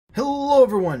Hello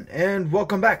everyone, and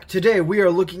welcome back. Today we are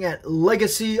looking at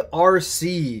Legacy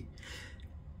Arcee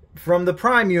from the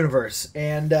Prime universe,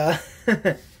 and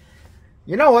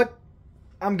you know what?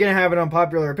 I'm gonna have an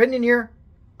unpopular opinion here.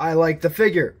 I like the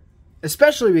figure,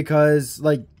 especially because,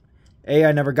 like,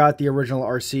 I never got the original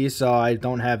Arcee, so I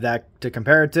don't have that to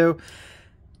compare it to.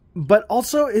 But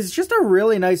also, it's just a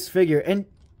really nice figure, and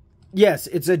yes,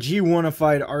 it's a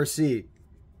G1-ified Arcee.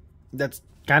 That's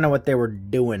kind of what they were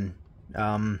doing.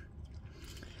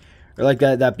 Or like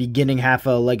that beginning half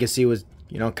of Legacy was,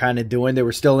 you know, kind of doing. They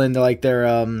were still into like their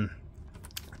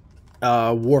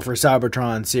War for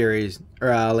Cybertron series, or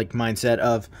like mindset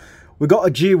of, we got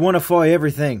a G1ify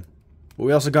everything, but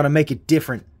we also got to make it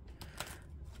different.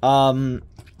 But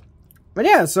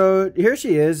yeah, so here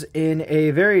she is in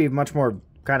a very much more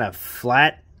kind of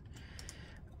flat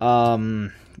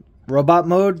robot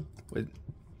mode with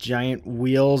giant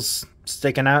wheels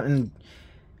sticking out. And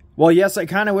well, yes, I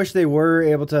kind of wish they were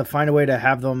able to find a way to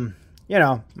have them, you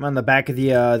know, on the back of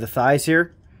the thighs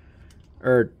here,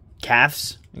 or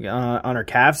calves, on her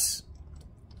calves.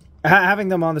 Having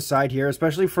them on the side here,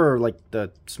 especially for like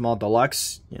the small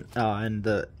deluxe,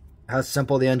 and how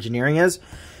simple the engineering is.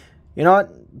 You know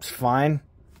what? It's fine.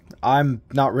 I'm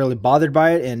not really bothered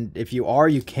by it, and if you are,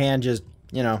 you can just,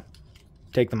 you know,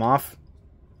 take them off.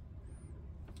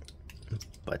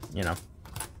 But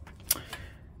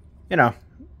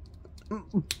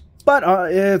but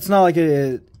it's not like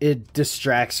it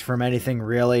distracts from anything,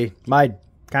 really. My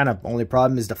kind of only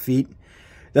problem is the feet.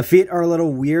 The feet are a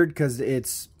little weird because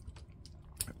it's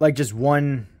like just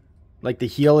one, like the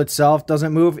heel itself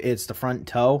doesn't move. It's the front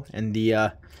toe, and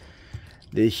the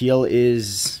heel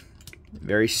is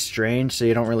very strange, so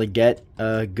you don't really get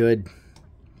a good,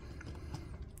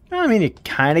 I mean, you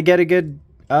kind of get a good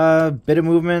bit of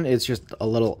movement. It's just a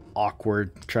little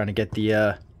awkward trying to get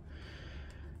the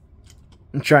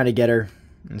I'm trying to get her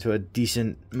into a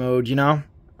decent mode, you know.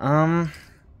 You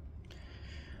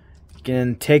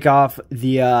can take off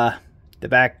the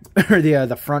back, or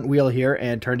the front wheel here,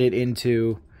 and turn it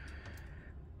into,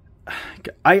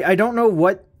 I don't know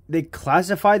what they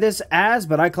classify this as,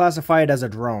 but I classify it as a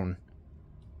drone.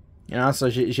 You know, so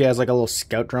she has like a little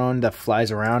scout drone that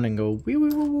flies around and go wee wee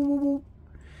woo woo woo woo.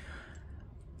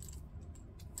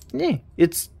 Yeah,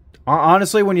 it's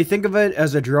honestly, when you think of it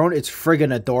as a drone, it's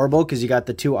friggin' adorable because you got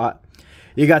the two,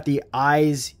 you got the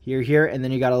eyes here, and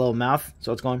then you got a little mouth,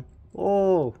 so it's going,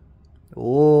 oh,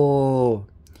 oh,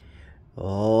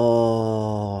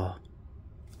 oh,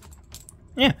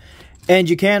 yeah. And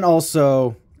you can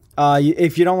also,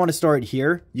 if you don't want to store it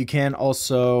here, you can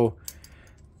also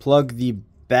plug the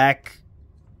back,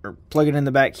 or plug it in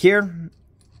the back here.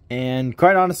 And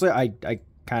quite honestly, I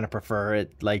kind of prefer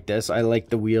it like this. I like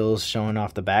the wheels showing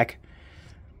off the back,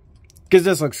 because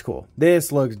this looks cool.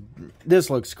 This looks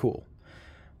cool.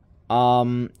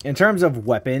 In terms of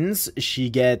weapons, she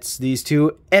gets these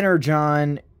two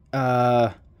Energon.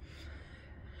 I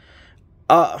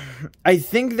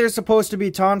think they're supposed to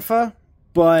be Tonfa,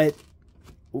 but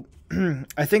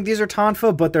I think these are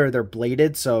Tonfa, but they're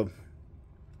bladed, so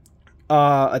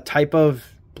a type of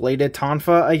bladed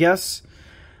Tonfa, I guess.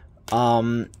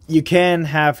 You can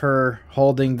have her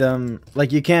holding them,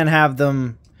 like you can have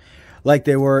them like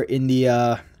they were in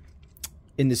the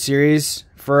series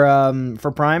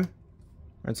for Prime.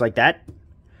 It's like that.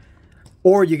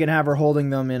 Or you can have her holding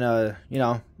them in a, you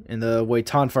know, in the way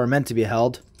Tonfa are meant to be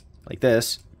held, like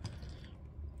this.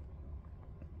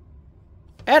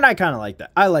 And I kind of like that.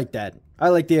 I like that. I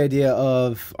like the idea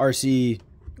of Arcee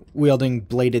wielding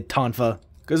bladed Tonfa,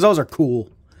 because those are cool.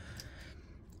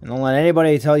 And don't let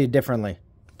anybody tell you differently.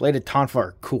 Bladed Tonfa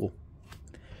are cool.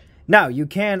 Now, you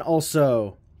can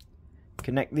also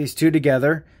connect these two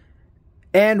together.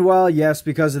 And, well, yes,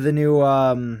 because of the new,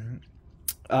 what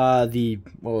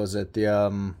was it?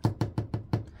 The,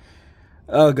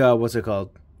 oh god, what's it called?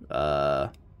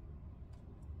 Velocitron.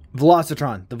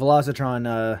 The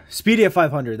Velocitron, Speedia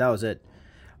 500, that was it.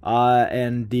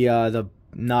 And the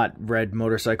not red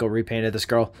motorcycle repainted this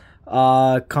girl,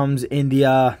 comes in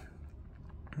the,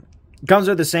 comes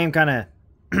with the same kind of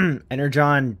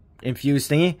Energon infused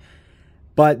thingy,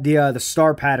 but the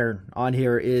star pattern on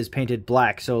here is painted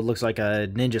black, so it looks like a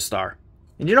ninja star.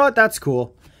 And you know what? That's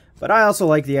cool. But I also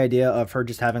like the idea of her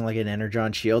just having like an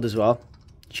Energon shield as well.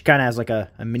 She kind of has like a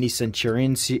mini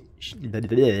Centurion.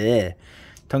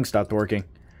 Tongue stopped working.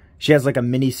 She has like a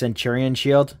mini Centurion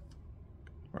shield,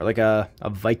 or like a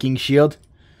Viking shield.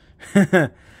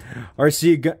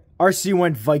 Arcee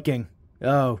went Viking.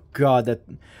 Oh god,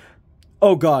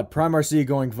 oh god, Prime Arcee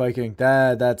going Viking.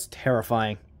 That's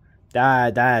terrifying.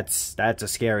 That's a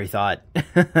scary thought.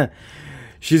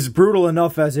 She's brutal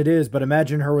enough as it is, but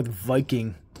imagine her with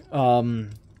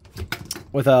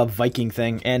with a Viking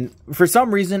thing. And for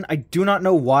some reason, I do not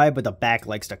know why, but the back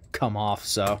likes to come off.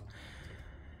 So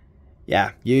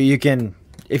yeah, you can,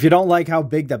 if you don't like how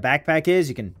big the backpack is,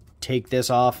 you can take this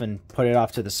off and put it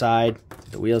off to the side,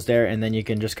 the wheels there, and then you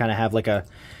can just kind of have like a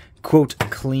quote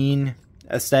clean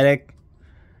aesthetic.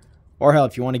 Or hell,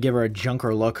 if you want to give her a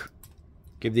junker look,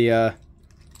 give the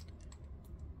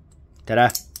ta-da,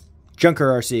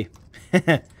 junker Arcee.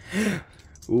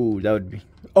 Ooh, that would be,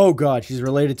 oh god, she's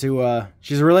related to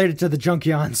the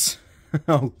Junkions.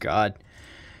 Oh god.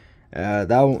 That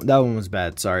one was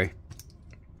bad, sorry.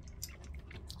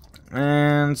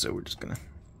 And so we're just gonna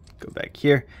go back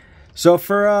here. So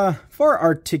for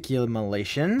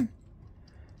articulation,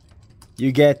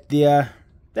 you get the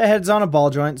head's on a ball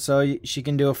joint, so she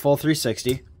can do a full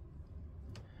 360.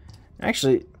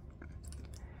 Actually,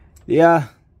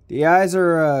 the eyes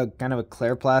are kind of a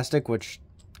clear plastic, which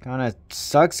kind of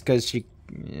sucks because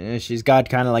she's got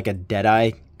kind of like a dead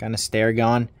eye kind of stare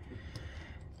going,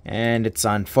 and it's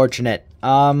unfortunate.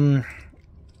 Though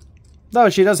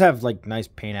she does have like nice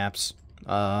paint apps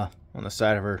on the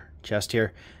side of her chest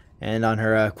here, and on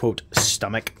her quote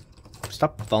stomach.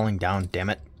 Stop falling down, damn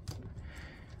it.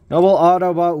 Noble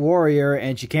Autobot warrior,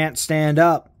 and she can't stand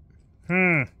up.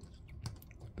 This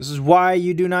is why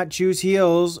you do not choose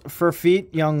heels for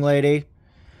feet, young lady.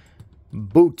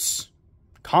 Boots.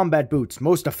 Combat boots.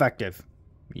 Most effective.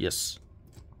 Yes.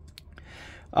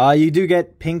 You do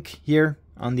get pink here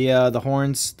on the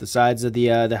horns, the sides of the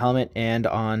helmet, and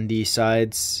on the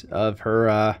sides of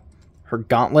her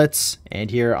gauntlets,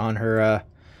 and here on her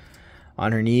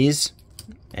knees.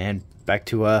 And back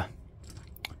to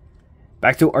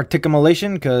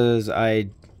articulation, because I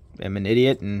am an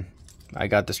idiot and I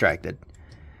got distracted.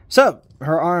 So,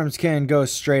 her arms can go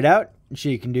straight out.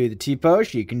 She can do the T-pose.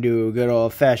 She can do a good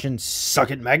old-fashioned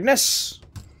suck it, Magnus.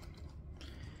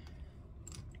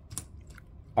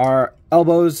 Our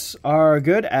elbows are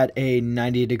good at a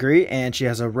 90 degree, and she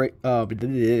has a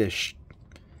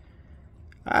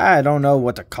I don't know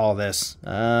what to call this.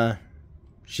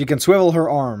 She can swivel her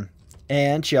arm,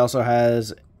 and she also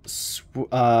has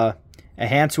a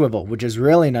hand swivel, which is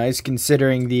really nice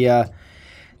considering the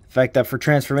fact that for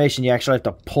transformation you actually have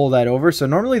to pull that over. So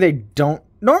normally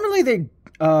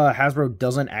Hasbro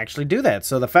doesn't actually do that.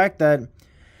 So the fact that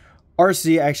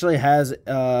Arcee actually has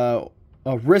a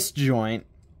wrist joint,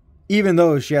 even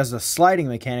though she has a sliding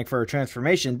mechanic for her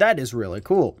transformation, that is really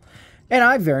cool, and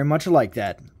I very much like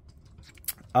that.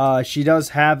 She does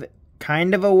have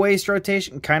kind of a waist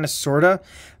rotation, kind of sorta.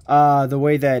 The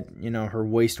way that her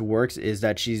waist works is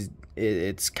that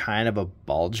it's kind of a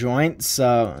ball joint,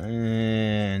 so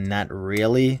not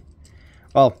really.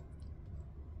 Well,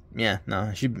 yeah,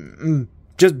 no, she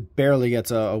just barely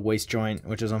gets a waist joint,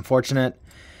 which is unfortunate.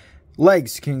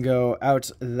 Legs can go out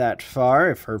that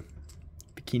far if her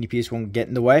bikini piece won't get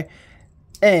in the way,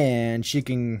 and she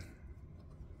can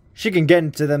get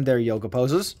into them their yoga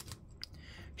poses.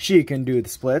 She can do the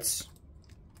splits.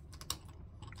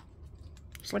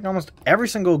 It's like almost every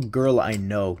single girl I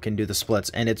know can do the splits,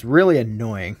 and it's really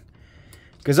annoying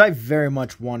because I very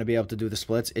much want to be able to do the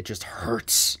splits. It just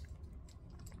hurts.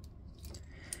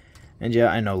 And yeah,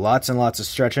 I know lots and lots of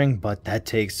stretching, but that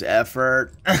takes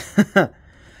effort.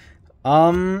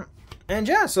 And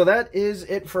yeah, so that is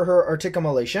it for her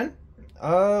articulation.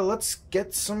 Let's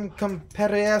get some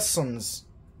comparisons,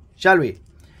 shall we?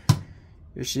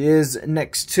 Here she is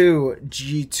next to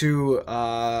G2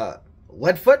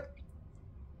 Leadfoot.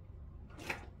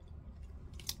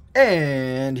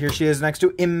 And here she is next to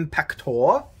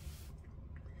Impactor.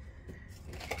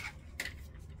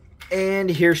 And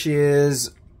here she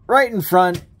is right in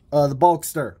front of the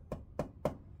Bulkster.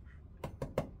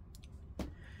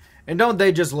 And don't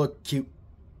they just look cute?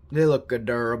 They look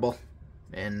adorable.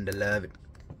 And I love it.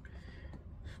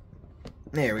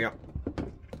 There we go.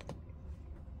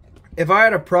 If I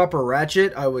had a proper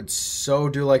Ratchet, I would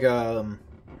do like a...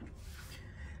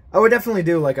 I would definitely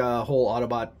do like a whole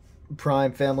Autobot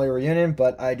Prime family reunion,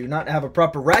 but I do not have a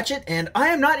proper Ratchet, and I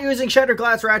am not using Shattered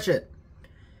Glass Ratchet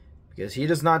because he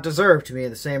does not deserve to be in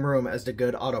the same room as the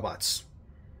good Autobots.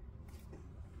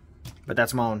 But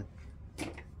that's my own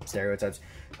stereotypes.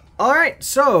 Alright,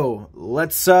 so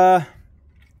let's get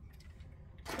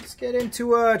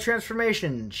into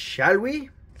transformation, shall we?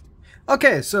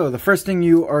 Okay, so the first thing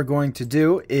you are going to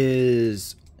do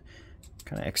is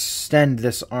kind of extend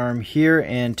this arm here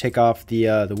and take off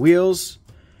the wheels.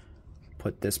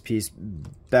 Put this piece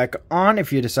back on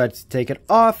if you decide to take it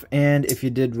off, and if you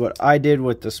did what I did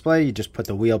with display, you just put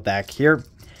the wheel back here.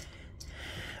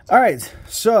 Alright,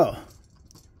 so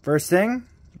first thing,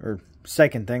 or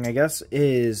second thing, I guess,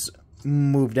 is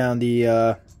move down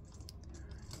the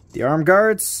arm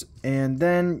guards, and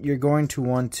then you're going to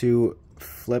want to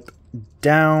flip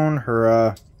down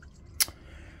her,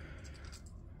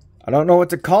 I don't know what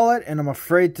to call it, and I'm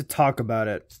afraid to talk about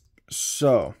it.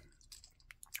 So,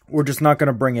 we're just not going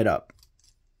to bring it up.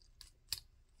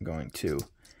 I'm going to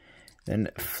then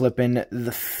flip in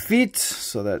the feet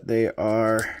so that they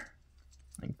are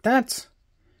like that.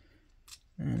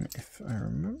 And if I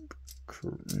remember,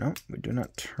 no, we do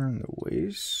not turn the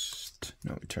waist.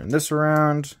 No, we turn this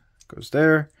around. Goes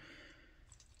there.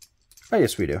 Oh,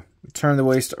 yes, we do. We turn the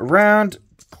waist around.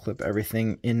 Clip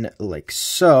everything in like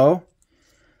so.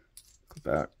 Clip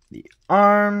out the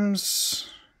arms.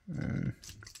 And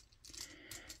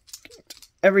get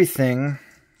everything.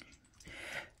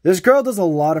 This girl does a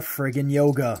lot of friggin'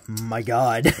 yoga. My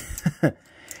God.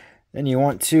 Then you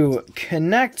want to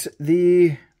connect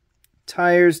the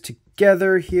tires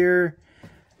together here.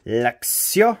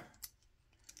 Lexio.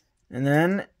 And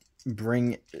then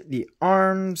bring the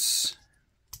arms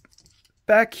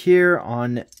back here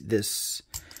on this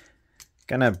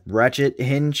kind of ratchet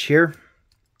hinge here.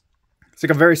 It's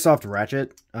like a very soft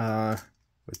ratchet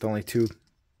with only 2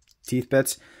 teeth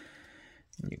bits.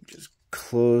 You can just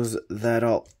close that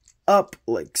all up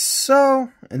like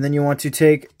so, and then you want to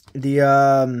take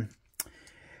the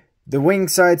wing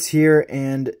sides here,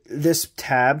 and this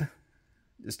tab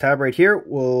right here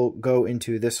will go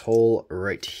into this hole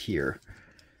right here.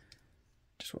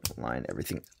 Just want to line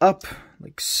everything up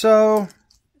like so,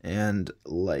 and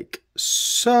like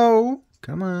so.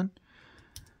 Come on.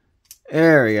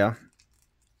 There we go.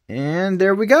 And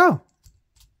there we go.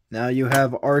 Now you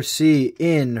have Arcee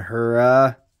in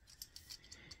her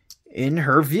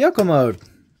vehicle mode.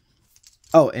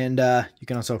 Oh, and you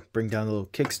can also bring down the little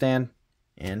kickstand,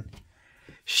 and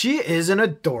she is an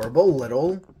adorable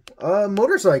little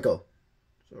motorcycle.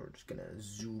 So we're just gonna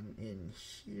zoom in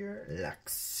here,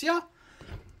 Lexia.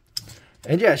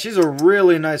 And yeah, she's a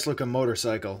really nice looking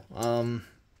motorcycle.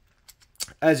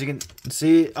 As you can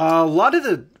see, a lot of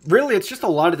the, really, it's just a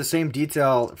lot of the same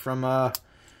detail from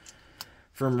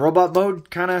robot mode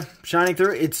kind of shining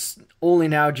through. It's only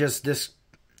now just this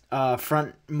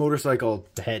front motorcycle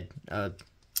head. I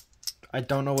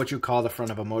don't know what you call the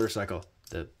front of a motorcycle.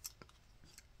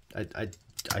 I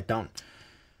don't.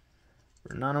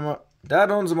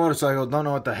 Dad owns a motorcycle. Don't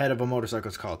know what the head of a motorcycle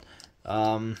is called.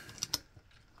 Yeah,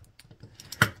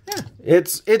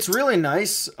 it's really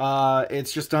nice.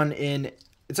 It's just done in.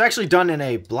 It's actually done in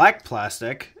a black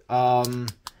plastic.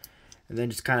 And then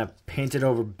just kind of painted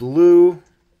over blue,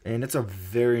 and it's a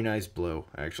very nice blue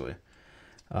actually.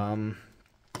 Not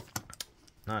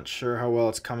sure how well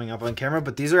it's coming up on camera,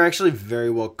 but these are actually very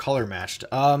well color matched.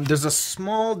 There's a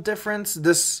small difference.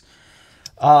 This,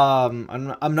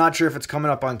 I'm not sure if it's coming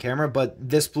up on camera, but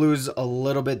this blue's a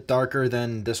little bit darker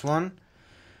than this one,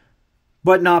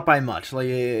 but not by much. Like,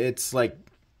 it's like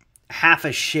half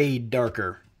a shade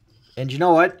darker. And you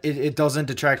know what? It doesn't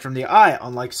detract from the eye,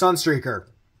 unlike Sunstreaker.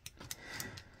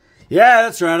 Yeah,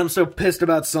 that's right. I'm so pissed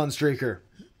about Sunstreaker.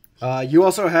 You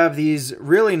also have these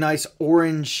really nice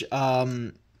orange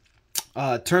turn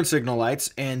signal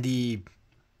lights, and the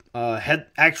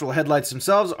actual headlights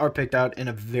themselves are picked out in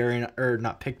a very, or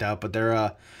not picked out, but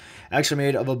they're actually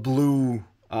made of a blue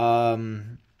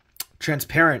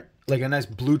transparent, like a nice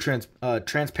blue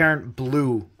transparent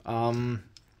blue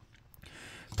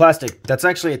plastic that's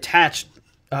actually attached.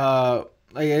 Like,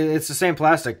 it's the same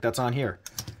plastic that's on here.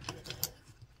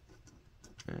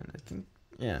 And I think,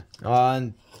 yeah,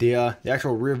 and the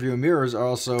actual rear view mirrors are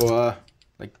also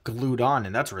like glued on,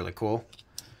 and that's really cool.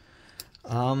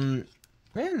 Man,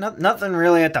 nothing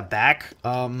really at the back,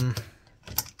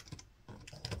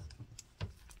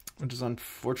 which is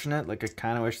unfortunate. Like, I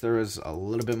kind of wish there was a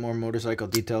little bit more motorcycle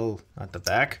detail at the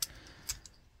back.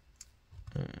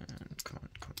 And come on.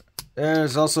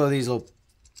 There's also these little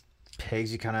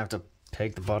pegs you kind of have to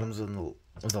peg the bottoms of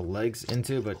the legs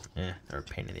into, but they're a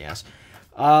pain in the ass.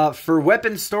 For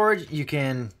weapon storage, you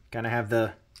can kind of have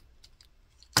the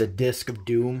disc of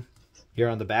doom here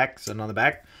on the back, sitting on the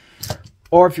back.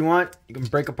 Or if you want, you can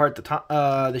break apart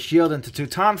the shield into 2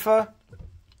 tonfa,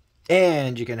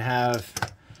 and you can have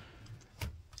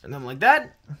them like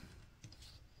that,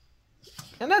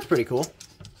 and that's pretty cool.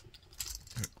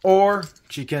 Or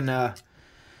she can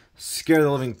scare the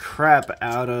living crap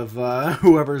out of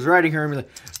whoever's riding her and be like,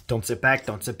 "Don't sit back,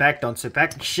 don't sit back, don't sit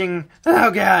back." Shing! Oh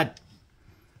God!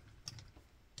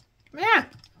 Yeah.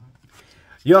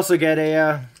 You also get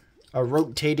a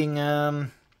rotating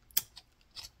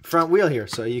front wheel here,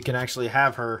 so you can actually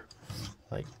have her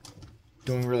like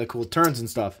doing really cool turns and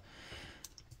stuff.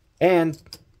 And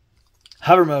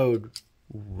Hover mode.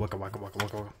 Waka waka waka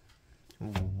waka waka.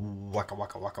 Waka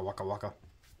waka waka waka waka.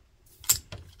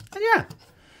 And yeah.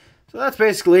 So that's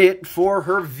basically it for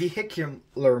her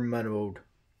vehicular mode.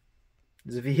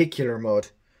 It's a vehicular mode.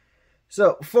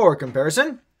 So, for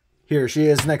comparison, here she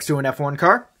is next to an F1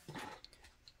 car.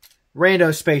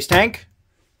 Rando space tank.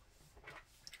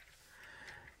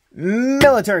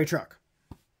 Military truck.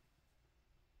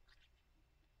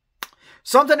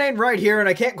 Something ain't right here, and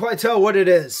I can't quite tell what it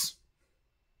is.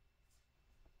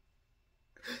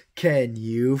 Can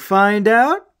you find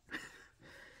out?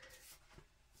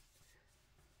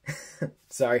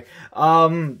 Sorry.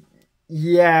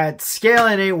 Yeah,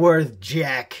 scaling ain't worth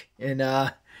jack in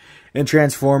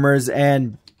Transformers,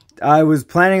 and I was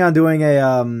planning on doing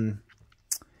a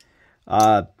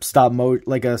stop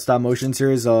motion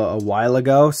series a while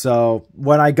ago. So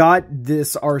when I got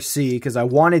this Arcee, because I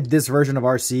wanted this version of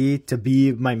Arcee to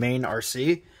be my main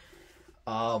Arcee,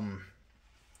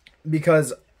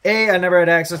 because A, I never had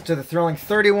access to the Thrilling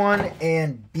 31,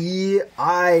 and B,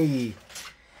 I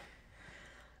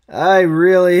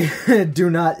really do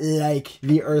not like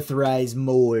the Earthrise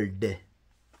mold.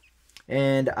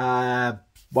 And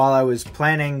while I was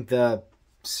planning the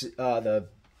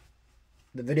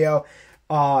video,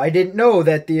 I didn't know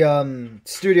that the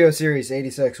Studio Series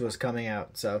 86 was coming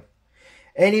out. So,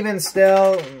 and even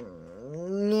still,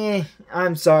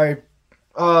 I'm sorry.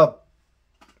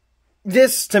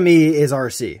 This to me is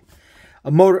Arcee,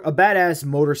 a badass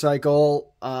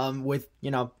motorcycle with,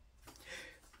 you know.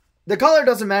 The color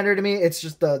doesn't matter to me. It's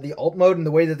just the alt mode and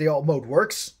the way that the alt mode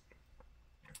works.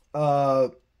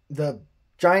 The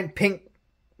giant pink,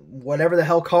 whatever the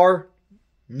hell car,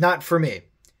 not for me.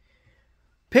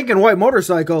 Pink and white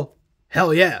motorcycle,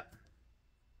 hell yeah.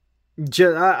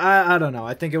 I don't know.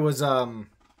 I think it was, and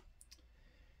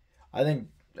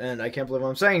I can't believe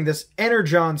I'm saying this,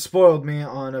 Energon spoiled me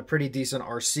on a pretty decent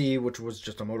Arcee, which was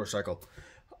just a motorcycle.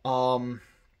 Though,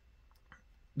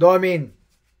 I mean,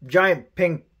 giant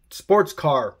pink sports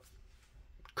car,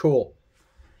 cool.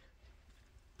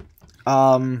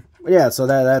 Yeah, so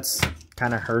that's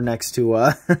kind of her next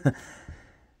to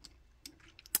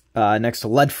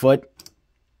Leadfoot,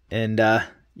 and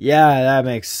yeah, that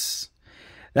makes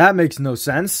no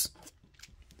sense.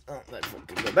 Leadfoot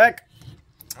can go back.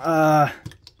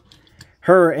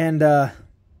 Her and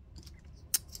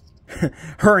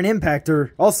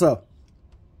Impactor also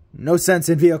no sense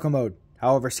in vehicle mode.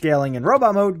 However, scaling in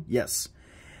robot mode, yes.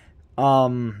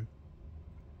 Oh,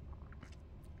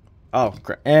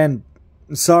 and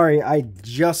sorry, I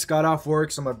just got off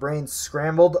work, so my brain's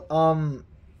scrambled.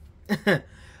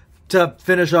 To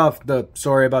finish off the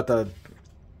story about the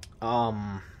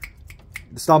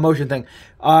stop motion thing,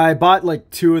 I bought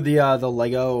like 2 of the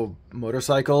Lego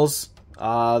motorcycles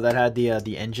that had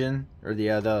the engine or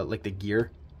the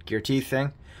gear teeth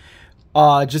thing,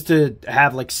 just to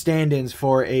have like stand-ins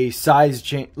for a size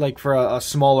change, like for a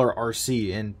smaller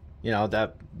Arcee, and you know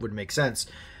that would make sense.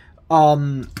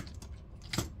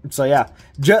 So yeah,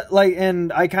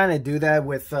 and I kind of do that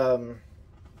with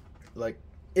like,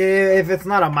 if it's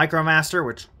not a MicroMaster,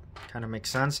 which kind of makes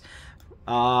sense,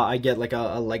 I get like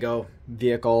a Lego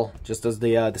vehicle just as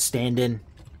the stand-in.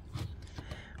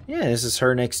 Yeah, this is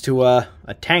her next to a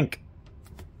tank,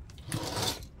 a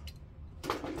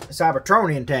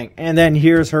Cybertronian tank, and then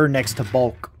here's her next to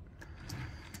Bulk,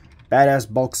 badass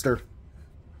Bulkster.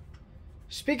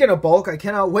 Speaking of Bulk, I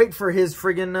cannot wait for his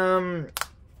friggin'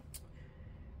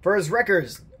 for his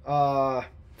Wreckers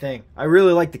thing. I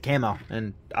really like the camo,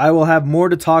 and I will have more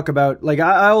to talk about. Like,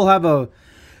 I will have a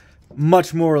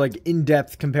much more like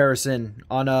in-depth comparison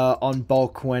on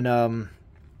Bulk when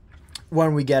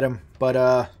we get him.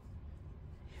 But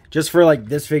just for like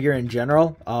this figure in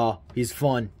general, he's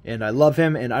fun, and I love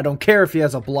him, and I don't care if he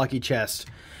has a blocky chest.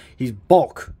 He's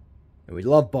Bulk, and we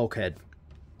love Bulkhead.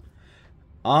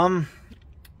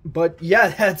 But yeah,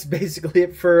 that's basically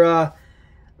it for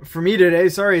me today.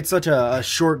 Sorry it's such a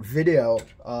short video.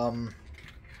 But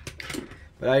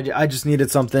I just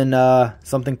needed something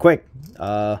quick.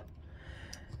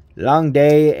 Long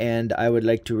day, and I would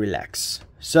like to relax.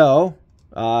 So,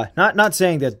 not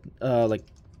saying that like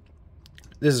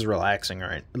this is relaxing,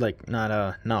 or like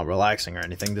not relaxing or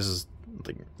anything. This is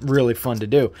like really fun to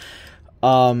do.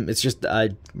 It's just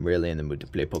I'm really in the mood to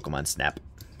play Pokemon Snap.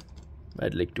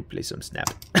 I'd like to play some Snap.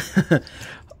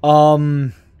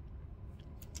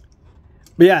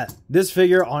 But yeah, this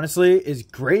figure honestly is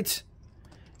great.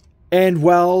 And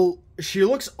while she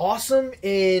looks awesome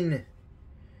in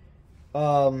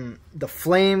the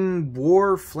Flame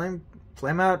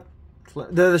Out,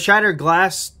 the Shattered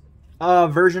Glass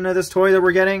version of this toy that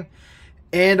we're getting,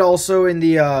 and also in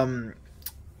the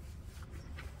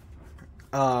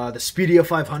the Speedia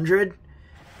 500.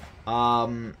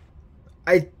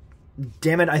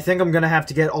 Damn it, I think I'm gonna have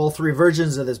to get all 3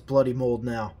 versions of this bloody mold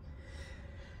now.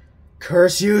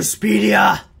 Curse you,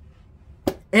 Speedia!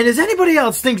 And does anybody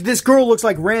else think this girl looks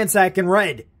like Ransack in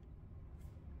red?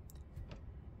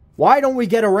 Why don't we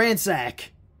get a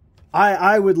Ransack?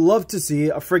 I would love to see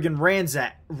a friggin'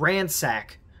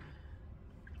 Ransack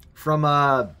from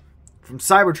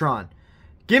Cybertron.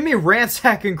 Give me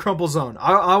Ransack and Crumple Zone.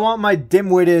 I want my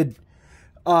dim-witted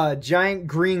giant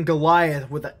green Goliath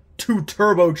with 2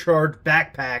 turbocharged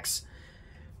backpacks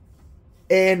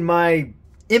and my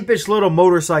impish little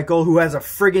motorcycle who has a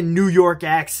friggin' New York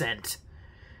accent.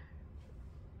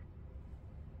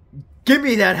 Give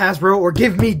me that, Hasbro, or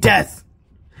give me death.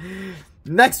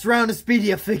 Next round of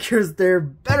Speedia figures, there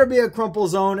better be a Crumple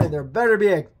Zone and there better be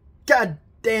a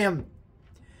goddamn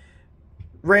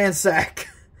Ransack.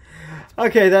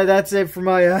 Okay, that's it for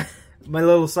my my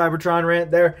little Cybertron rant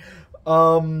there.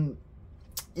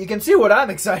 You can see what I'm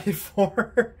excited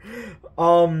for.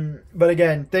 But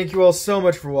again, thank you all so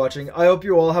much for watching. I hope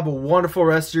you all have a wonderful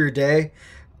rest of your day.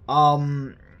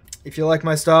 If you like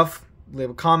my stuff,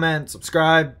 leave a comment,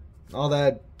 subscribe, all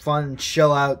that fun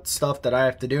chill out stuff that I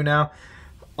have to do now.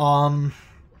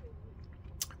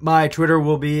 My Twitter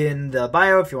will be in the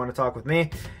bio if you want to talk with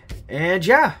me. And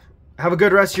yeah, have a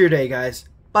good rest of your day, guys.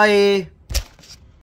 Bye.